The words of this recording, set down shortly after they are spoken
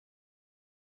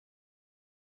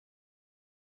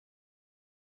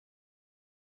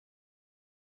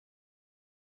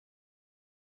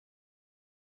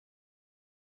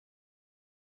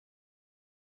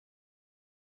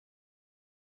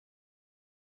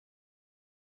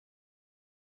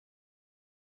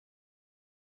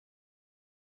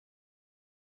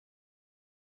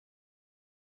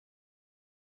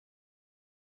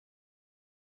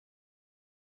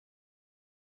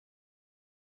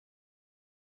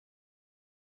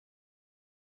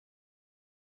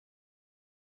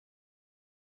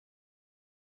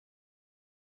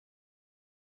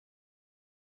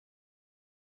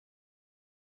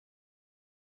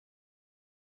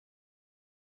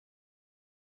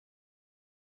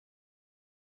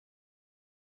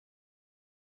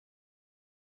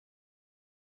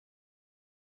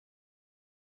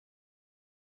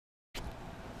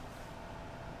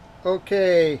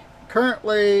Okay,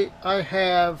 currently I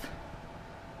have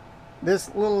this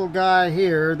little guy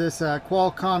here, this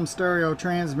Qualcomm stereo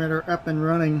transmitter up and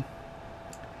running.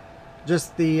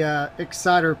 Just the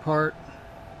exciter part.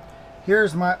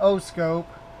 Here's my O-scope.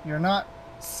 You're not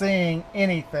seeing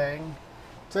anything.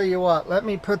 Tell you what, let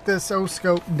me put this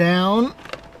O-scope down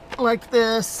like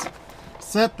this,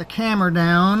 set the camera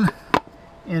down,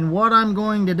 and what I'm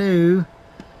going to do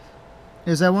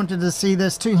is I want you to see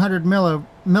this 200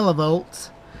 millivolts,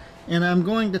 and I'm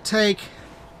going to take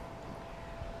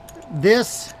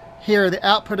this here, the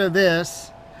output of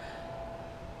this,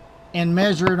 and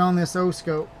measure it on this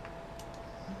O-scope.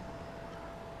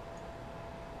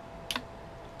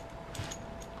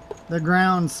 The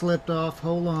ground slipped off,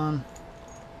 hold on.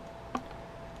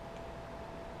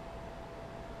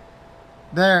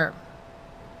 There,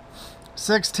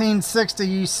 1660,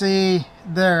 you see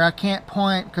there. I can't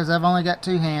point because I've only got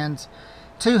two hands.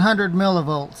 200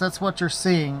 millivolts, that's what you're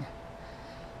seeing.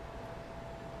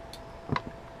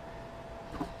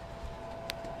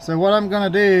 So what I'm going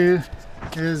to do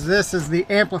is, this is the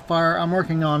amplifier I'm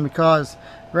working on, because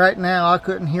right now I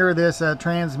couldn't hear this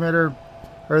transmitter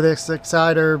or this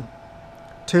exciter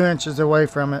 2 inches away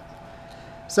from it.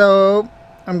 So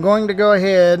I'm going to go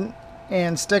ahead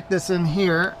and stick this in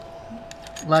here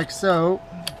like so.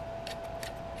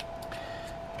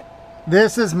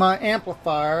 This is my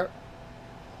amplifier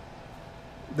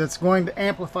that's going to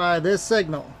amplify this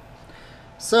signal.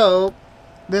 So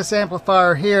this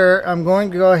amplifier here, I'm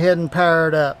going to go ahead and power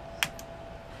it up.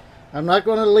 I'm not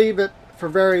going to leave it for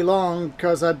very long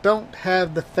because I don't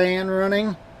have the fan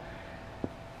running.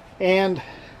 And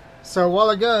so a while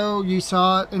ago you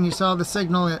saw it, and you saw the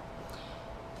signal at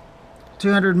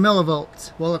 200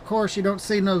 millivolts. Well, of course you don't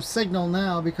see no signal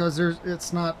now because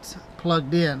it's not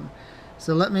plugged in.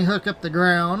 So let me hook up the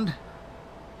ground,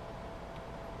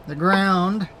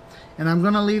 and I'm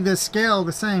going to leave this scale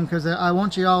the same because I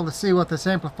want you all to see what this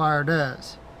amplifier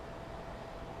does.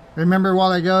 Remember a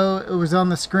while ago it was on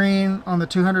the screen on the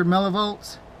 200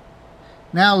 millivolts?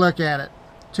 Now look at it.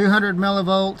 200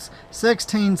 millivolts,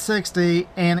 1660,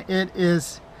 and it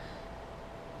is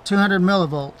 200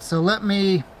 millivolts. So let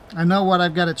me, I know what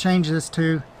I've got to change this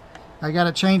to. I got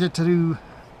to change it to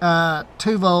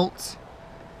 2 volts.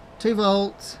 2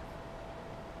 volts.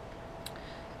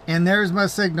 And there's my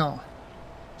signal.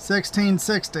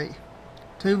 1660.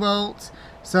 2 volts.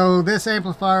 So this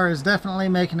amplifier is definitely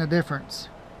making a difference.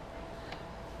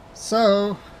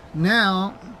 So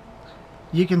now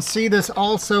you can see this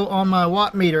also on my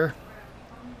watt meter.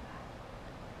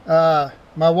 My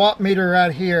watt meter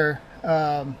right here.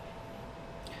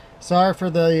 Sorry for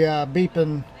the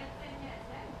beeping,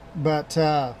 but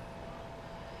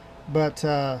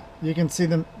you can see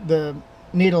the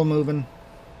needle moving.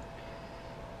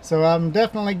 So I'm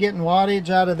definitely getting wattage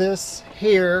out of this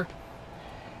here.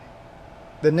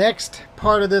 The next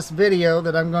part of this video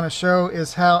that I'm going to show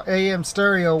is how AM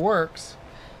stereo works.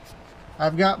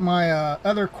 I've got my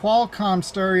other Qualcomm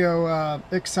stereo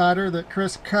exciter that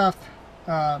Chris Cuff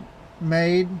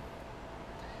made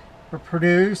or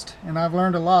produced, and I've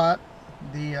learned a lot.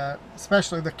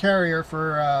 Especially the carrier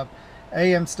for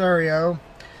AM stereo.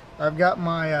 I've got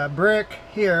my brick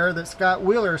here that Scott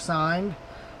Wheeler signed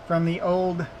from the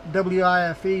old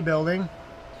WIFE building,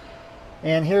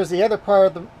 and here's the other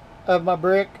part of my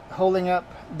brick holding up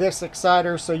this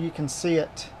exciter so you can see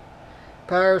it.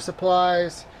 Power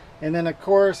supplies, and then of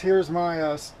course here's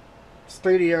my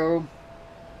studio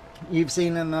you've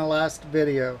seen in the last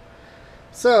video.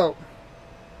 So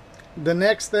the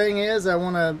next thing is, I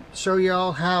want to show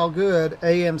y'all how good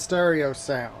AM stereo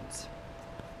sounds.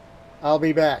 I'll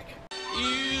be back.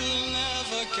 You'll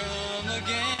never come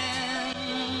again.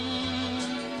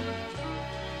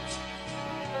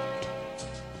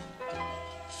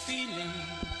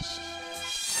 Feelings.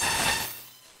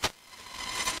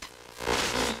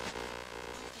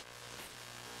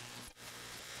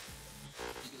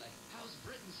 You'd be like, how's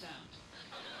Britain sound?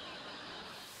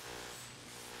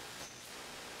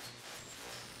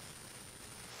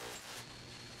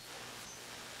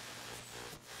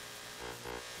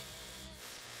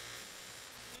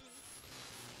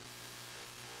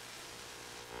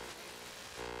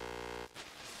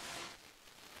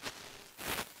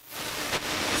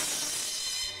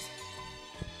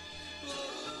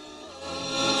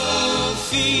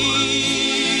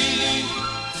 Feeling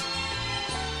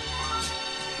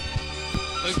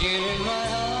again in my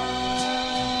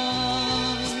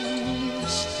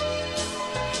arms,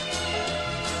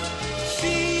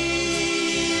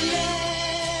 feeling,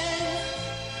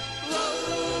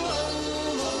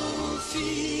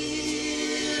 feeling,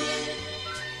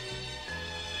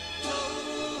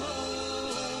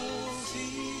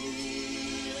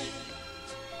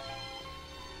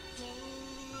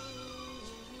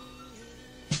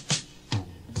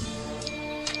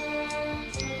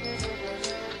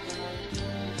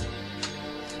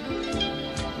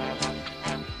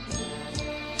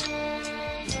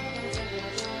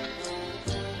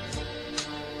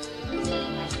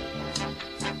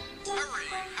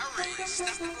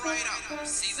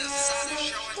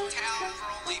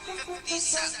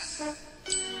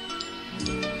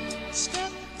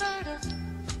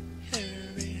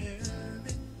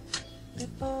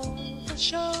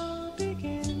 show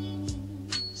begins,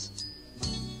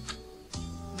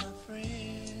 my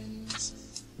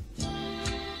friends.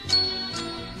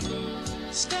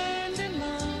 Stand in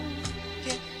line,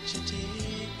 get your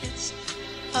tickets.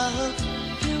 I hope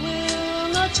you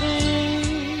will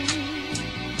attain.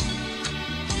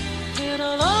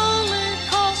 It'll only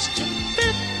cost you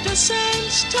 50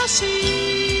 cents to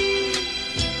see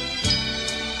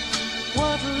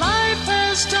what life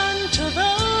has done to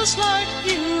those like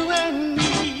you and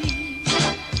me.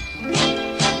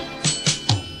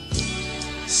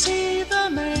 See the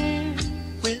man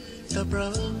with the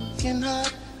broken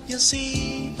heart, you'll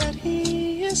see that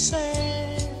he is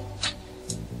sad.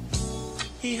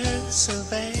 He hurts so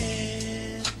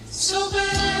bad, so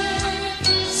bad,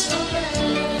 so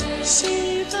bad.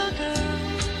 See the girl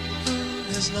who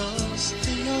has lost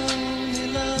the only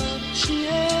love she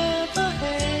ever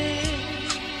had.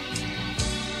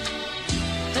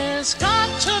 There's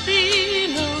got to be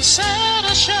no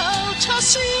sadder show to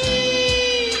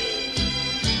see.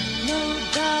 No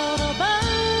doubt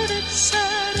about it,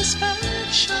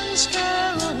 satisfaction's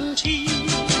guaranteed.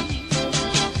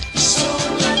 So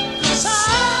let the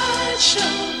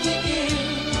sideshow begin.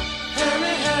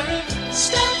 Hurry, hurry,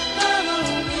 step right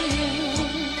on in.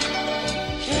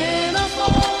 Can't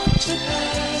afford to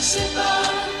pass it by.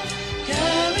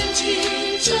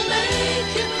 Guaranteed to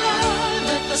make you cry.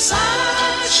 Let the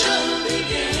sideshow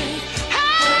begin.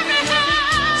 Hurry,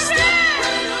 hurry, step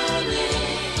right on in.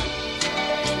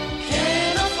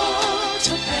 Can't afford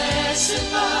to pass it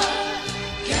by.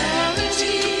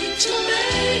 Guaranteed to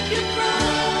make you cry.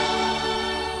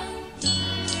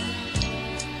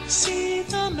 See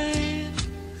the man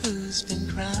who's been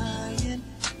crying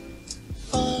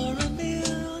for a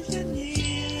million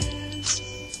years.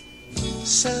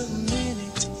 So many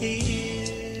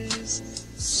tears,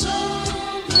 so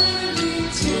many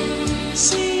tears.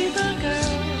 See the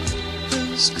girl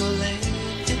who's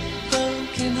collected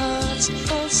broken hearts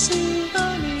for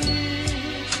souvenirs.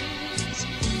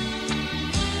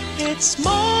 It's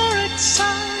more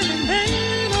exciting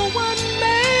than a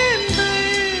one-man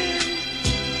band.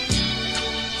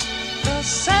 The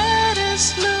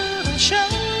saddest little show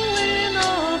in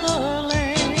all the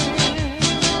land.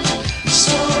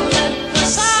 So let the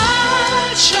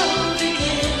sideshow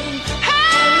begin.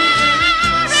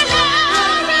 Hurry,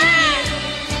 hurry.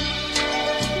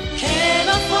 Can't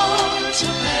afford to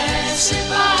pass it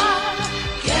by.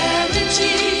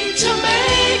 Guaranteed to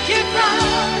make you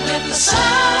cry. Let the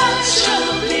sideshow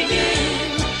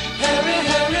begin. Hurry,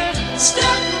 hurry,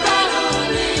 step right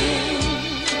on in.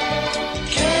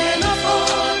 Can't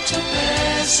afford to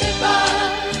pass it by.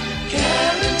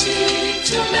 Guaranteed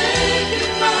to make you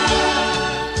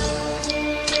cry.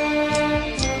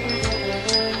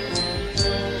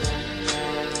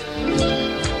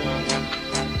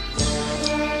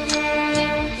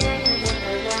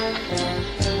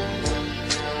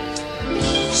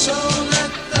 So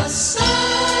let the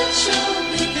sideshow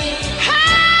begin.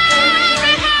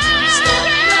 Hurry, hurry, step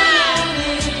right on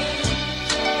in.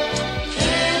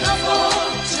 Can't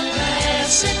afford to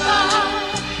pass it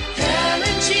by.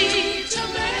 Guaranteed to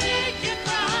make you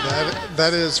cry.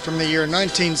 That is from the year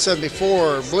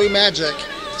 1974, Blue Magic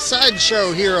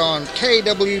Sideshow here on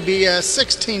KWBS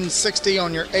 1660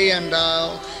 on your AM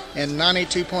dial and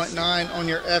 92.9 on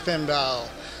your FM dial.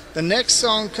 The next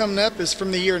song coming up is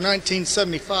from the year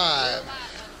 1975.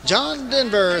 John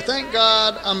Denver, Thank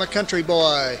God I'm a Country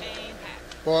Boy.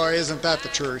 Boy, isn't that the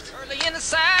truth? Early in the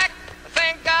sack,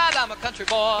 thank God I'm a country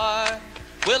boy.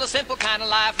 Well, a simple kind of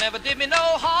life never did me no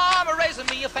harm. Raising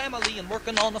me a family and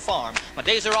working on the farm. My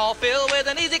days are all filled with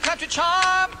an easy country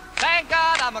charm. Thank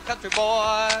God I'm a country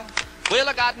boy. Well,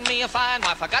 I got me a fine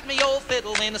wife, I got me old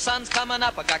fiddle. When the sun's coming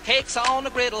up, I got cakes on the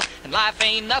griddle. And life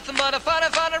ain't nothing but a funny,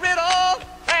 funny riddle.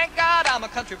 Thank God I'm a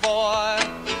country boy.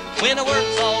 When the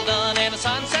work's all done and the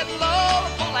sun's setting low,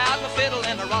 I pull out my fiddle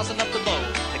and I rosin up the bow.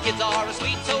 The kids are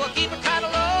sweet, so I keep it kind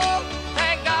of low.